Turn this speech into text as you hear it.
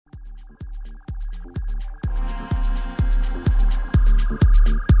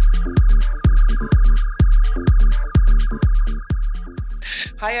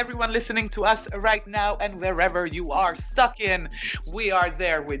Hi, everyone listening to us right now and wherever you are stuck in. We are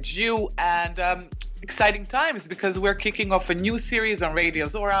there with you, and exciting times because we're kicking off a new series on Radio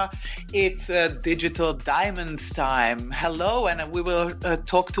Zora. It's Digital Diamonds time. Hello, and we will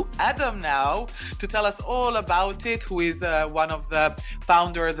talk to Adam now to tell us all about it, who is one of the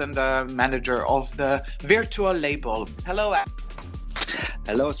founders and the manager of the virtual label. Hello, Adam.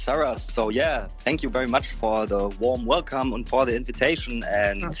 Hello, Sarah. So yeah, thank you very much for the warm welcome and for the invitation.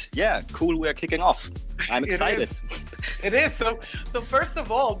 And yeah, cool, we're kicking off. I'm excited. It is. So first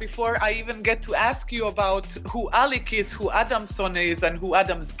of all, before I even get to ask you about who ALIC is, who Adamson is, and who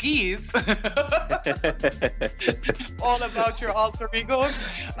Adam's Geese, all about your alter egos.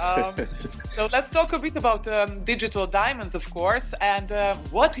 So let's talk a bit about Digital Diamonds, of course, and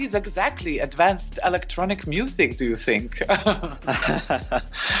what is exactly advanced electronic music, do you think?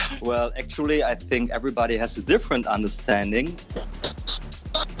 Well, actually, I think everybody has a different understanding.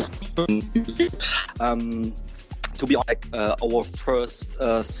 To be honest, our first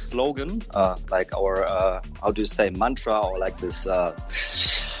slogan, like our, how do you say, mantra, or like this,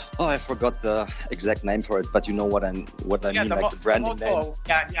 I forgot the exact name for it, but you know what I mean, like the branding name.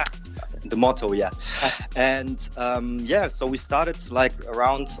 Yeah. The motto, yeah. And so we started like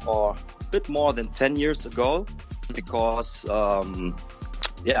around or a bit more than 10 years ago because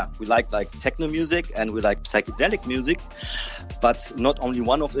we like techno music and we like psychedelic music, but not only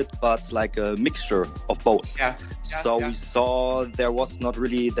one of it, but like a mixture of both. We saw there were not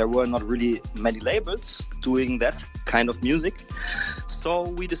really many labels doing that kind of music. So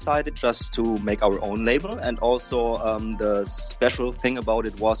we decided just to make our own label. And also the special thing about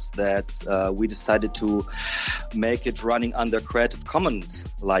it was that we decided to make it running under Creative Commons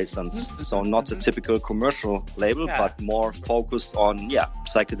license. So not a typical commercial label, but more focused on,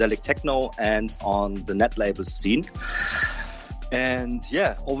 psychedelic techno and on the netlabel scene. And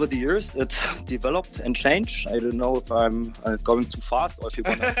over the years it developed and changed. I don't know if I'm going too fast or if you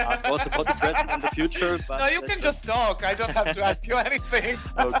want to ask also about the present and the future. But no, you can just talk. I don't have to ask you anything.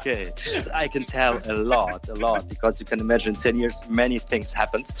 Okay. I can tell a lot, because you can imagine 10 years, many things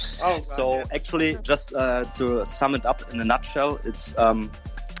happened. Actually, just to sum it up in a nutshell, it's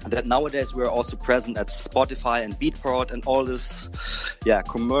that nowadays we're also present at Spotify and Beatport and all this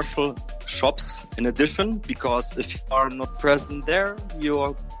commercial shops in addition, because if you are not present there, you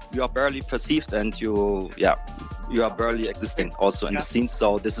are barely perceived and you are barely existing also in the scene.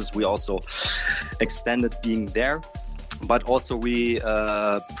 So we also extended being there. But also we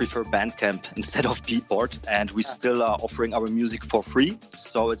prefer Bandcamp instead of Beatport, and we still are offering our music for free.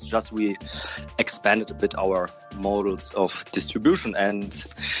 So it's just we expanded a bit our models of distribution. And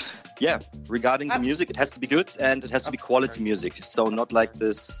regarding the music, it has to be good and it has to be quality music. So not like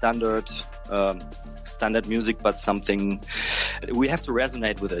this standard music, but something we have to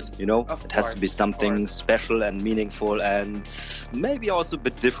resonate with it, it has to be something special and meaningful and maybe also a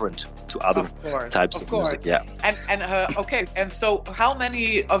bit different to other types of music. And so how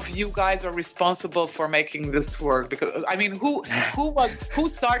many of you guys are responsible for making this work? Because I mean, who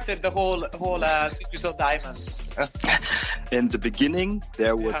started the whole Digital Diamonds? In the beginning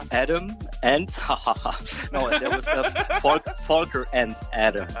there was Adam and there was Volker and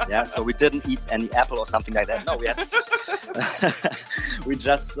Adam. So we didn't eat any apple or something like that. No, we had we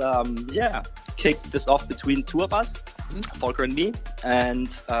just kicked this off between two of us, Volker and me, and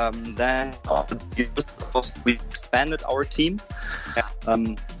then we expanded our team,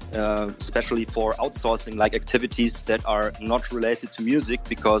 especially for outsourcing like activities that are not related to music,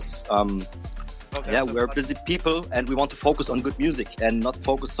 because we're busy people and we want to focus on good music and not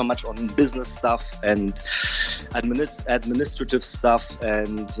focus so much on business stuff and administrative stuff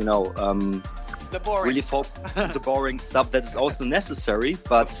and the boring. Really the boring stuff that is also necessary,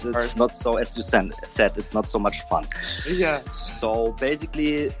 but it's not so, as you said, it's not so much fun. So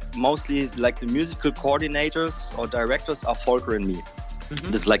basically, mostly like the musical coordinators or directors are Volker and me.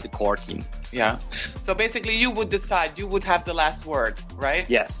 This is like the core team. So basically you would decide, you would have the last word, right?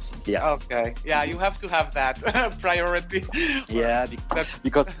 Yes. Okay. You have to have that priority.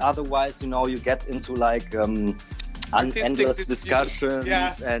 Because otherwise, you get into like endless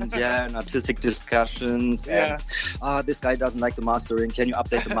discussions and artistic discussions and this guy doesn't like the mastering, can you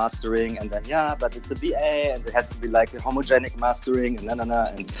update the mastering, and then but it's a BA and it has to be like a homogenic mastering and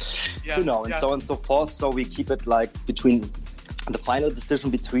and so on and so forth. So we keep it like between the final decision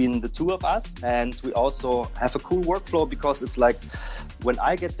between the two of us, and we also have a cool workflow because it's like when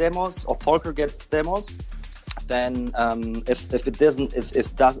I get demos or Volker gets demos, then if it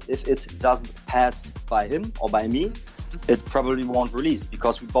doesn't pass by him or by me, it probably won't release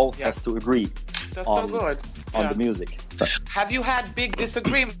because we both have to agree on the music. Have you had big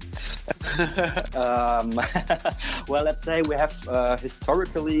disagreements? Well, let's say we have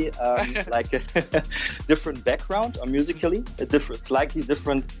historically like a different background, or musically a slightly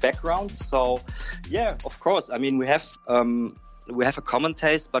different background. So, yeah, of course. I mean, we have a common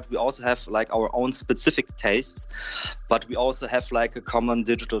taste, but we also have like our own specific tastes. But we also have like a common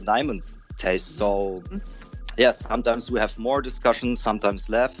Digital Diamonds taste. So. Yes, sometimes we have more discussions, sometimes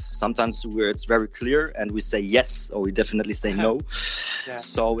less. Sometimes where it's very clear and we say yes, or we definitely say no. Yeah.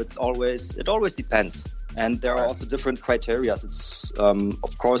 So it always depends. And there are also different criteria. It's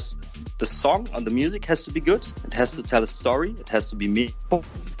of course the song and the music has to be good. It has to tell a story. It has to be meaningful.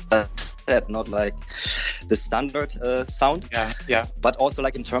 That's not like the standard sound. Yeah. But also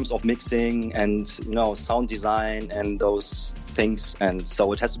like in terms of mixing and sound design and those things. And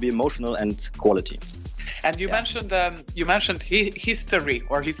so it has to be emotional and quality. And you mentioned history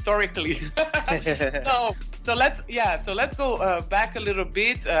or historically. So let's go back a little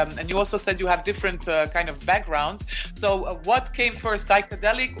bit. And you also said you have different kind of backgrounds. So what came first,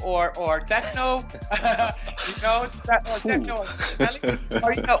 psychedelic or techno? Techno or psychedelic?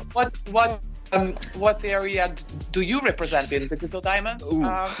 Or what area do you represent in Digital Diamonds?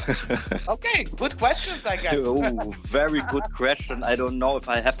 Okay, good questions, I guess. Very good question. I don't know if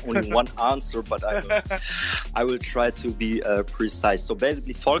I have only one answer, but I will try to be precise. So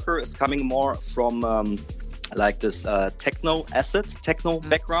basically, Volker is coming more from like this techno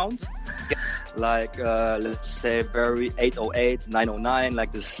background. Yeah. Like, let's say, very 808, 909,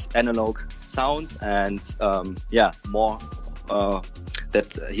 like this analog sound. And more... that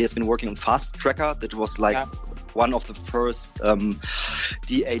he has been working on Fast Tracker. That was like one of the first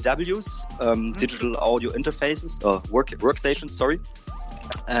DAWs, digital audio interfaces, workstations, sorry.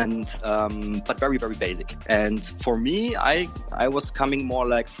 And but very, very basic. And for me, I was coming more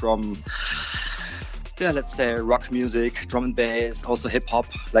like from let's say rock music, drum and bass, also hip hop,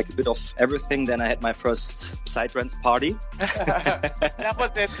 like a bit of everything. Then I had my first psytrance party. That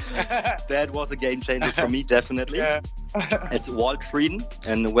was it. That was a game changer for me, definitely. Yeah. At Waldfrieden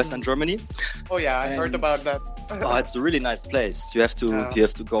in Western Germany. Oh yeah, I heard about that. It's a really nice place. You have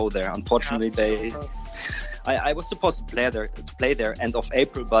to go there. Unfortunately, I was supposed to play there end of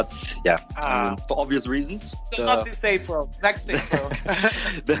April, but for obvious reasons. So not this April, next April.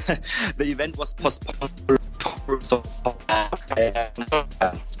 the event was postponed.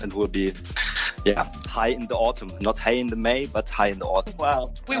 It will be high in the autumn, not high in the May, but high in the autumn.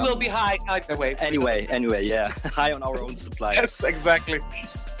 Well, we will be high either way. Anyway, high on our own supply. Yes, exactly.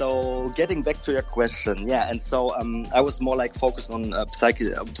 So getting back to your question, and so I was more like focused on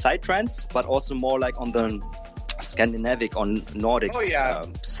psytrance, but also more like on the Scandinavic, on Nordic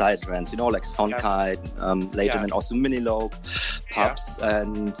psytrance, like Sonkite, later and also Minilog, Pubs,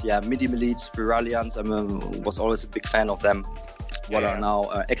 and MIDI Milites, Spiralians. I was always a big fan of them. What are now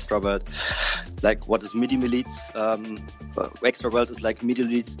Extravert. Like, what is MIDI Milites? Extravert is like MIDI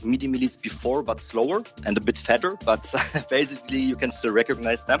Milites before, but slower and a bit fatter, but basically you can still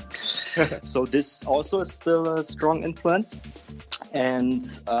recognize them. So this also is still a strong influence. And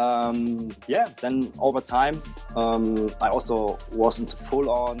then over time, I also was into full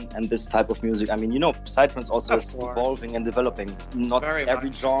on and this type of music. I mean, psytrance also is evolving and developing. Not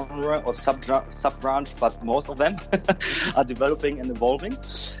every genre or sub-branch, but most of them are developing and evolving.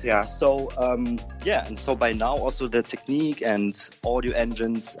 Yeah. So, and so by now also the technique and audio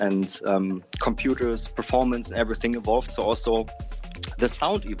engines and computers, performance, and everything evolved. So also the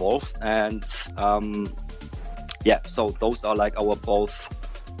sound evolved, and so those are like our both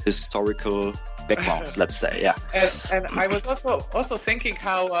historical backgrounds, let's say, And I was also thinking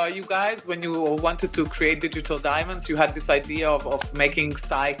how you guys, when you wanted to create Digital Diamonds, you had this idea of making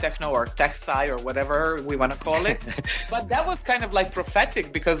Psy Techno or Tech Psy or whatever we want to call it. But that was kind of like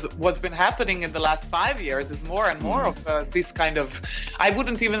prophetic, because what's been happening in the last 5 years is more and more of this kind of, I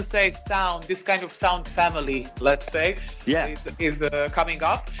wouldn't even say sound, this kind of sound family, let's say, is coming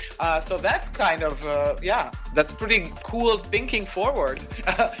up. So that's kind of, that's pretty cool thinking forward.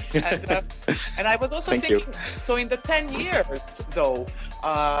 And I was also thinking, so in the 10 years, though,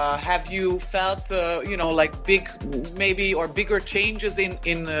 have you felt, like bigger changes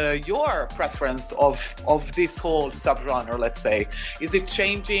in your preference of this whole subgenre, let's say? Is it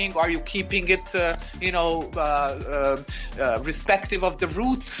changing? Are you keeping it, respective of the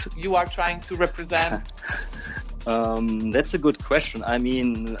roots you are trying to represent? That's a good question. I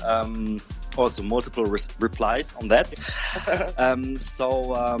mean, also multiple replies on that.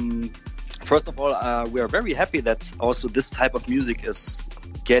 First of all, we are very happy that also this type of music is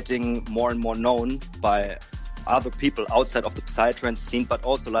getting more and more known by other people outside of the psytrance scene, but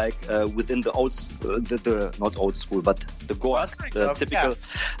also like within the not old school, but the goas, the typical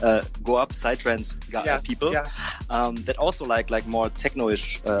go-up psytrance people that also like more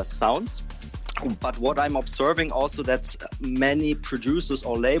techno-ish sounds. But what I'm observing also that many producers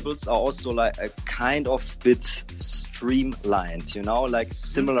or labels are also like a kind of bit streamlined, you know, like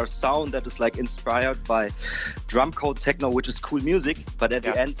similar sound that is like inspired by drum code techno, which is cool music, but at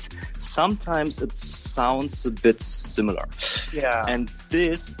the end, sometimes it sounds a bit similar. Yeah. And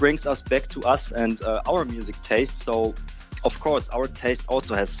this brings us back to us and our music taste. So of course, our taste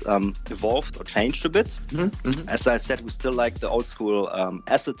also has evolved or changed a bit. As I said, we still like the old school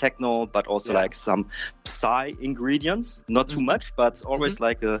acid techno, but also like some psy ingredients. Not too much, but always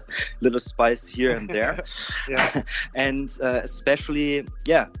like a little spice here and there. And especially,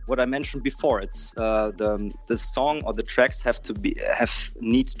 what I mentioned before, it's the song or the tracks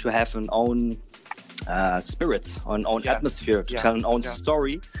need to have an own spirit, an own atmosphere to tell an own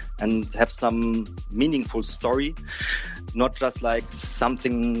story and have some meaningful story, not just like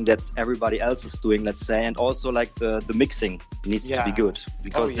something that everybody else is doing, let's say. And also like the mixing needs to be good,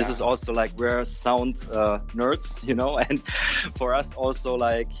 because this is also like we're sound nerds, you know, and for us also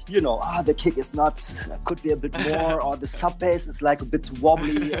like, you know, the kick is not, could be a bit more, or the sub bass is like a bit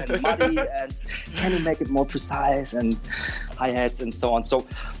wobbly and muddy, and can you make it more precise, and hi-hats and so on. So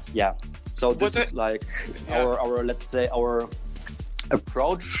so this is like our let's say our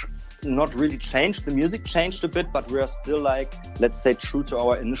approach not really changed. The music changed a bit, but we are still like, let's say, true to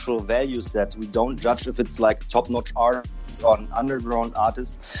our initial values, that we don't judge if it's like top-notch art or an underground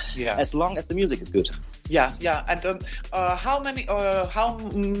artist, as long as the music is good. And how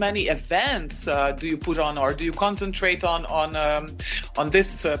many events do you put on, or do you concentrate on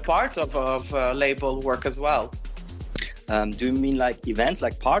this part of label work as well? Do you mean like events,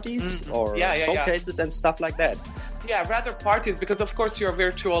 like parties or showcases and stuff like that? Yeah, rather parties, because of course you're a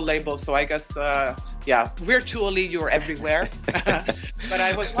virtual label, so I guess virtually you're everywhere. But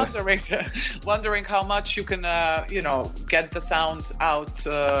I was wondering how much you can get the sound out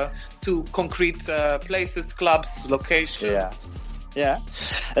to concrete places, clubs, locations.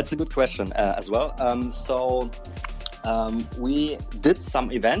 That's a good question as well. We did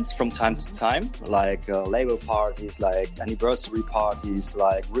some events from time to time, like label parties, like anniversary parties,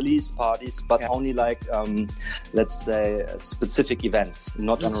 like release parties, but only like, let's say, specific events,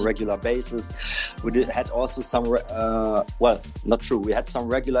 not on a regular basis. We had also some, not true. We had some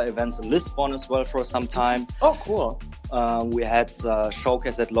regular events in Lisbon as well for some time. Oh, cool. We had a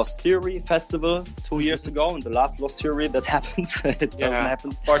showcase at Lost Theory Festival 2 years ago, and the last Lost Theory that happened. It doesn't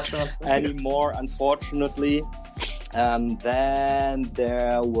happen anymore, unfortunately. Then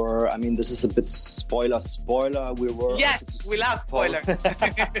there were, I mean, this is a bit spoiler. We love spoilers.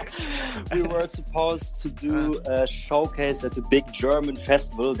 We were supposed to do a showcase at the big German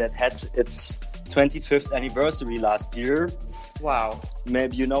festival that had its 25th anniversary last year. Wow.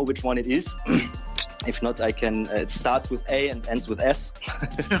 Maybe you know which one it is. If not, I can. It starts with A and ends with S.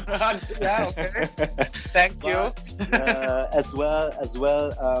 Okay. Thank you. As well.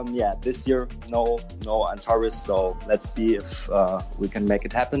 This year, no Antares. So let's see if we can make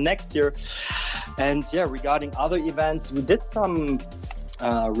it happen next year. And regarding other events, we did some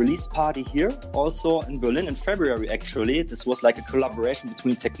release party here, also in Berlin in February. Actually, this was like a collaboration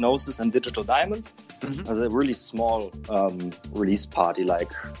between Technosis and Digital Diamonds. It was a really small release party,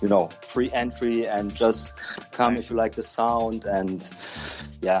 like, you know, free entry and just come if you like the sound. And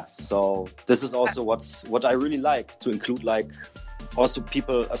so this is also what I really like to include, like also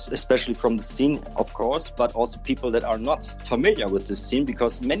people, especially from the scene, of course, but also people that are not familiar with this scene,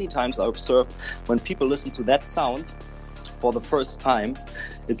 because many times I observe when people listen to that sound for the first time,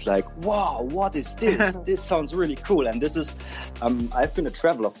 it's like, wow, what is this? This sounds really cool. And this is, I've been a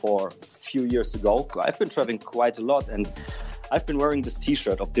traveler for a few years ago. I've been traveling quite a lot, and I've been wearing this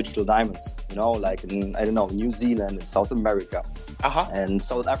t-shirt of Digital Diamonds, you know, like in, I don't know, New Zealand, in South America, and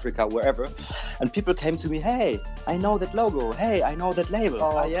South Africa, wherever. And people came to me, hey, I know that logo. Hey, I know that label.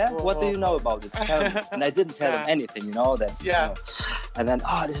 What do you know about it? Tell me. And I didn't tell them anything, you know, that, you know. And then,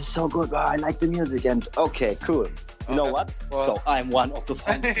 this is so good. I like the music. And okay, cool. You know what? So I'm one of the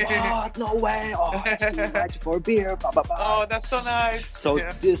fans. What? No way. I have to invite you for a beer. Blah, blah, blah. Oh, that's so nice. So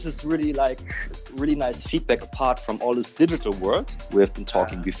this is really really nice feedback apart from all this digital world we have been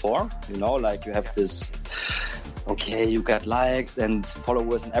talking before. You know, like you have this, okay, you got likes and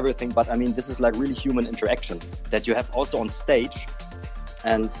followers and everything. But I mean, this is like really human interaction that you have also on stage.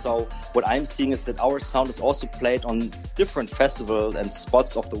 And so what I'm seeing is that our sound is also played on different festivals and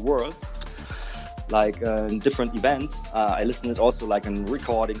spots of the world, like in different events. I listen it also like in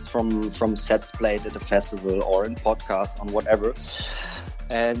recordings from sets played at a festival or in podcasts on whatever.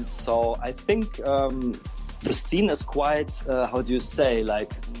 And so I think the scene is quite, how do you say,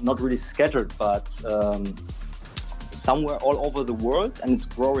 like not really scattered, but somewhere all over the world, and it's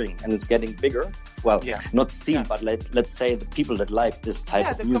growing and it's getting bigger. Well, not scene, but let's say the people that like this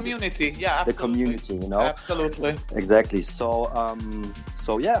type of music. Yeah, the community. Yeah, absolutely. The community, you know. Absolutely. Exactly. So,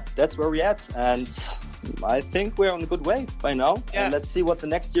 yeah, that's where we're at, and I think we're on a good way by now. Yeah. And let's see what the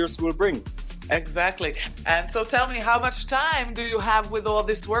next years will bring. Exactly. And so tell me, how much time do you have with all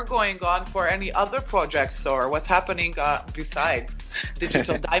this work going on for any other projects, or what's happening besides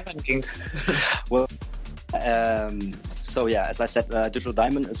Digital Diamonding? Well, so yeah, as I said, Digital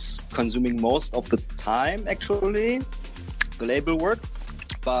Diamond is consuming most of the time, actually, the label work.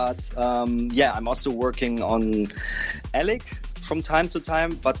 But yeah, I'm also working on ALIC from time to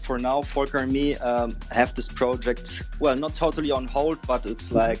time. But for now, Volker and me have this project, well, not totally on hold, but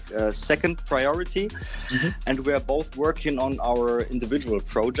it's like a second priority. Mm-hmm. And we're both working on our individual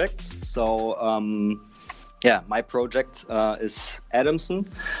projects. So yeah, my project is Adamson.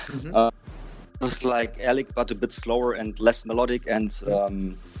 Mm-hmm. It's like ALIC, but a bit slower and less melodic, and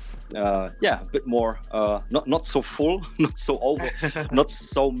yeah, a bit more not so full, not so over, not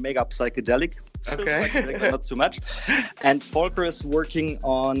so mega psychedelic. Still psychedelic, but not too much. And Volker is working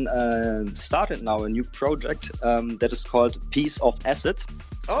on started now a new project that is called Piece of Acid.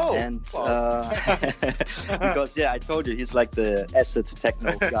 Oh, and because I told you he's like the acid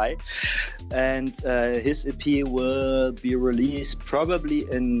techno guy, and his EP will be released probably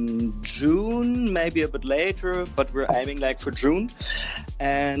in June, maybe a bit later, but we're aiming like for June.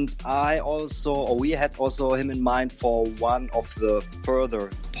 And we had also him in mind for one of the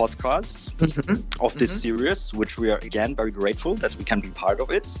further podcasts of this series, which we are again very grateful that we can be part of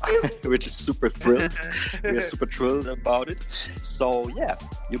it, which is super thrilled. We are super thrilled about it. So yeah,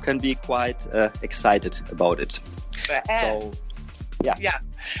 you can be quite excited about it. So yeah.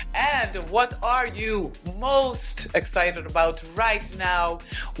 And what are you most excited about right now?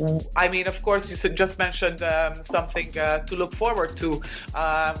 I mean, of course, you just mentioned something to look forward to.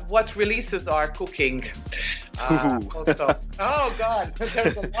 What releases are cooking? Also, oh God,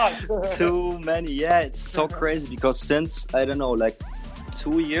 there's a lot. Too many. Yeah, it's so crazy because since, I don't know, like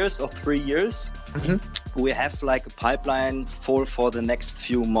 2 years or 3 years, we have like a pipeline full for the next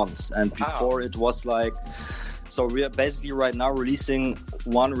few months. And before it was like, so we are basically right now releasing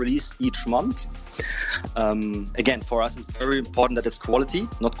one release each month. Again, for us, it's very important that it's quality,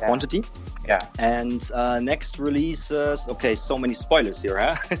 not quantity. Yeah. And next releases, okay, so many spoilers here,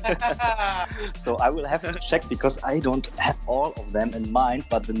 huh? So I will have to check because I don't have all of them in mind.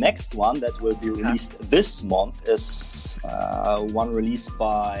 But the next one that will be released this month is one released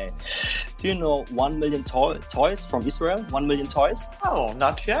by, do you know 1 Million Toys from Israel? 1 Million Toys? Oh,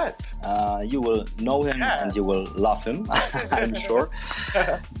 not yet. You will know him and you will love him, I'm sure.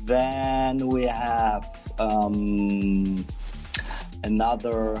 Then we have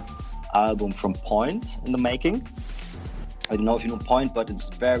another album from Point in the making. I don't know if you know Point, but it's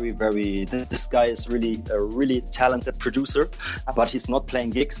very, very... This guy is really a really talented producer, but he's not playing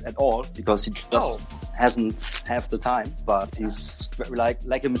gigs at all because he just hasn't have the time. But he's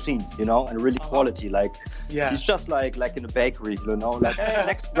like a machine, you know, and really quality. Like he's just like in a bakery, you know, like hey,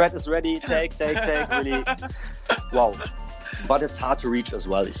 next bread is ready. Take. Really, wow. But it's hard to reach as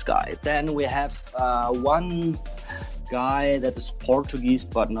well, this guy. Then we have one guy that is Portuguese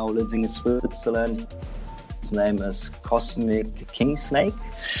but now living in Switzerland. His name is Cosmic King Snake.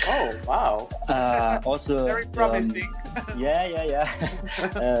 Oh, wow. Also very promising.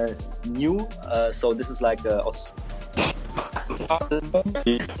 New. So this is like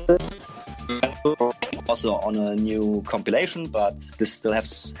also on a new compilation, but this still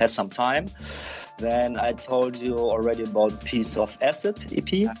has some time. Then I told you already about Piece of Acid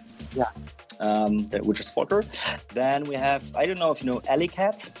EP. Which is Volker. Then we have, I don't know if you know ALIC.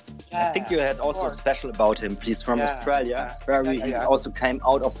 I think you had also a special about him. He's from Australia. He also came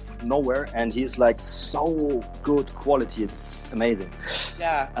out of nowhere, and he's like so good quality. It's amazing.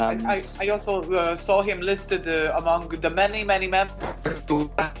 Yeah, I also saw him listed among the many members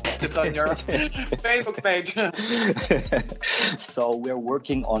who acted on your Facebook page. So we're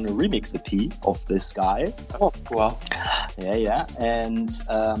working on a remix EP of this guy. Oh, wow. Yeah. And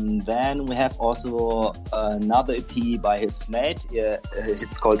then we have also another EP by his mate.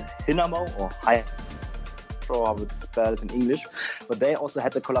 It's called Dynamo or High. Sure, I would spell it in English. But they also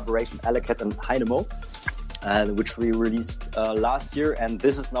had a collaboration, ALIC and Dynamo, which we released last year. And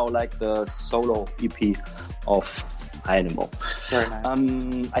this is now like the solo EP of Dynamo. Very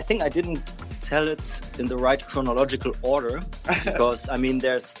nice. I think I didn't tell it in the right chronological order because I mean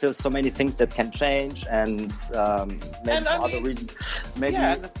there's still so many things that can change and maybe for other reasons. Maybe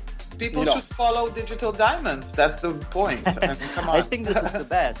people should follow Digital Diamonds. That's the point. I mean, come on. I think this is the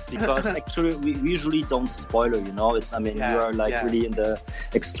best because actually we usually don't spoiler. You know, it's you are really in the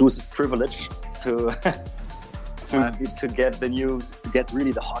exclusive privilege to. To get the news, to get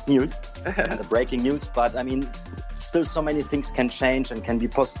really the hot news, and the breaking news. But I mean, still so many things can change and can be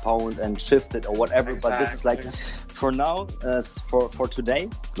postponed and shifted or whatever. Exactly. But this is like, for now, for today,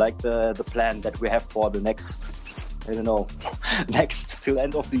 like the plan that we have for the next, I don't know, next till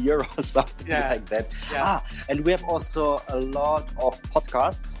end of the year or something like that. Yeah. And we have also a lot of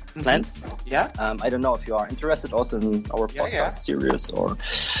podcasts planned. Yeah. I don't know if you are interested also in our podcast series or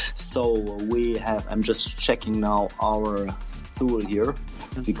so we have. I'm just checking now our tool here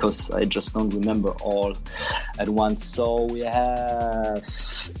because I just don't remember all at once. So we have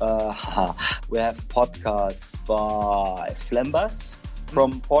podcasts by Flembas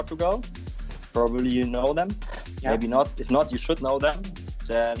from Portugal. Probably you know them. Yeah. Maybe not. If not, you should know them.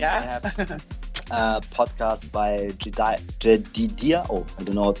 Then we have a podcast by Jedidia. Oh, I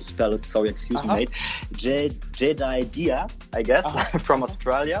don't know how to spell it. Sorry, excuse me, mate. Jedidia, I guess, from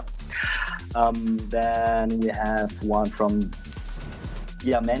Australia. Then we have one from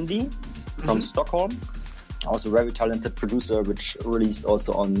Diamendi from Stockholm. Also very talented producer, which released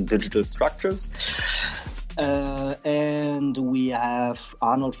also on Digital Structures. And we have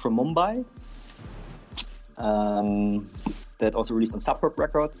Arnold from Mumbai. That also released on Suburb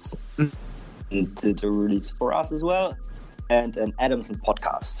Records and did a release for us as well, and an Adamson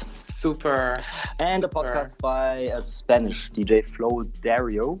podcast. Super. And a podcast by a Spanish DJ, Flo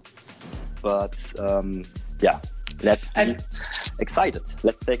Dario. But let's be excited.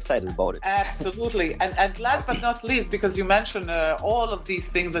 Let's stay excited about it. Absolutely. And last but not least, because you mentioned all of these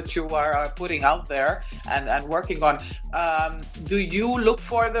things that you are putting out there and working on, do you look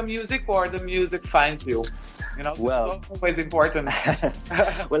for the music or the music finds you? You know, well, it's always important.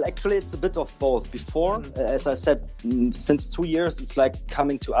 Well, actually, it's a bit of both. Before, as I said, since 2 years, it's like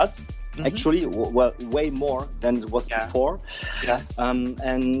coming to us. Actually, well, way more than it was before. Yeah.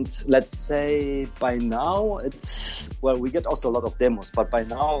 And let's say by now it's, well, we get also a lot of demos, but by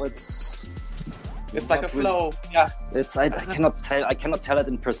now it's like a flow. Yeah. It's I cannot tell it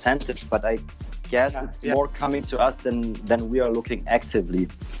in percentage, but I guess it's more coming to us than we are looking actively.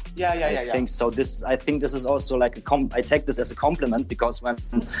 I think so. I think this is also like I take this as a compliment because when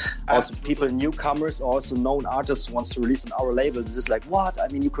also people, newcomers, also known artists wants to release on our label, this is like, what? I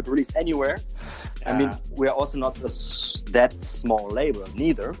mean, you could release anywhere. I mean, we are also not that small label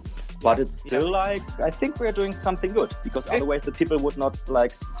neither. But it's still like, I think we're doing something good because otherwise the people would not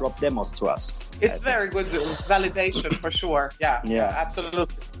like drop demos to us. It's very good validation for sure. Yeah, absolutely.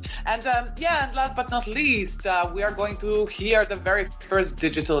 And and last but not least, we are going to hear the very first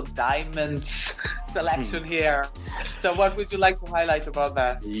Digital Diamonds selection here. So what would you like to highlight about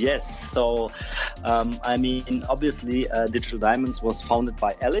that? Yes, so I mean, obviously Digital Diamonds was founded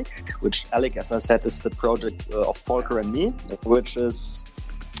by ALIC, which ALIC, as I said, is the project of Volker and me, which is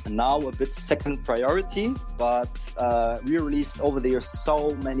now a bit second priority, but we released over the years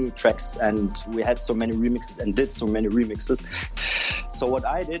so many tracks and we had so many remixes and did so many remixes. So what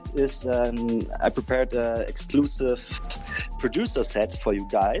I did is I prepared an exclusive producer set for you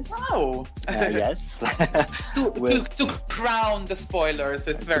guys. Oh! Yes. to crown the spoilers.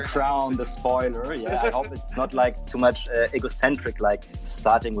 It's very to crown the spoiler. Yeah, I hope it's not like too much egocentric, like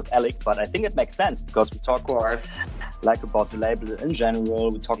starting with ALIC, but I think it makes sense because we talk like about the label in general.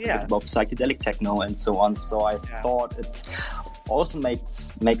 We talk a bit about psychedelic techno and so on. So I thought it also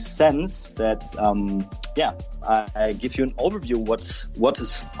makes sense that I give you an overview what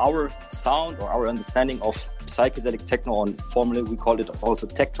is our sound or our understanding of psychedelic techno. And formerly we called it also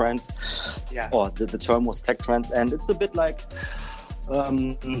tech trance, or the term was tech trance, and it's a bit like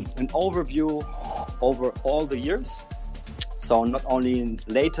an overview over all the years. So not only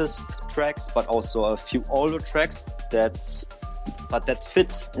latest tracks, but also a few older tracks that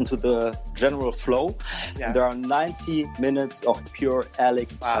fits into the general flow. And there are 90 minutes of pure ALIC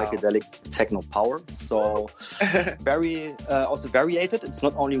psychedelic techno power. So very also variated. It's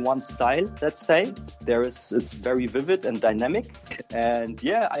not only one style, let's say. It's very vivid and dynamic. And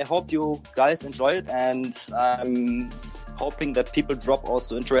I hope you guys enjoy it. And I'm hoping that people drop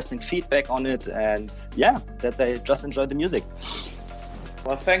also interesting feedback on it and that they just enjoy the music.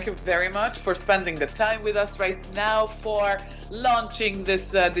 Well, thank you very much for spending the time with us right now, for launching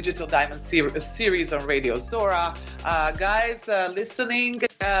this Digital Diamond series on Radio Zora. Guys, listening,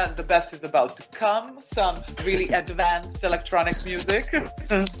 the best is about to come. Some really advanced electronic music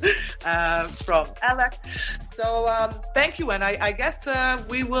from ALIC. So thank you, and I guess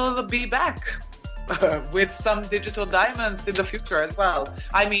we will be back with some Digital Diamonds in the future as well.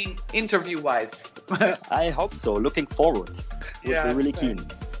 I mean, interview-wise. I hope so. Looking forward. Would be really keen.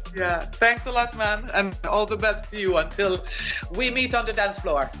 Yeah, thanks a lot, man, and all the best to you until we meet on the dance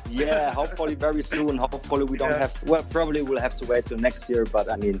floor. Yeah, hopefully very soon. Hopefully we don't have, well, probably we'll have to wait till next year,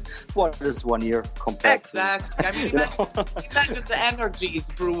 but I mean, what is 1 year compared to... I mean, imagine the energies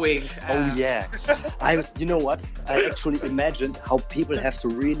brewing. Oh, yeah. You know what? I actually imagined how people have to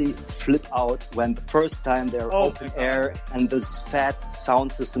really flip out when the first time they're open air and this fat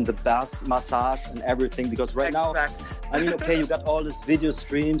sound system, the bass massage and everything, because right now, I mean, okay, you got all these video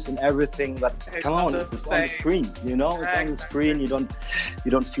streams and everything, but come on, it's on the screen, you know, it's on the screen. You don't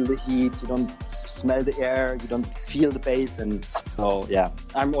feel the heat, you don't smell the air, you don't feel the bass, and so yeah,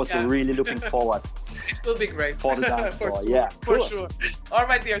 I'm also really looking forward. It will be great for the dance floor. For sure. All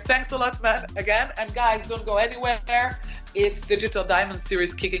right, dear. Thanks a lot, man. Again, and guys, don't go anywhere. It's Digital Diamond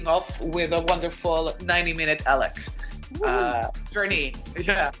series kicking off with a wonderful 90-minute ALIC journey.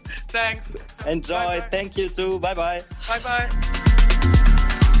 Yeah. Thanks. Enjoy. Bye-bye. Thank you too. Bye bye. Bye bye.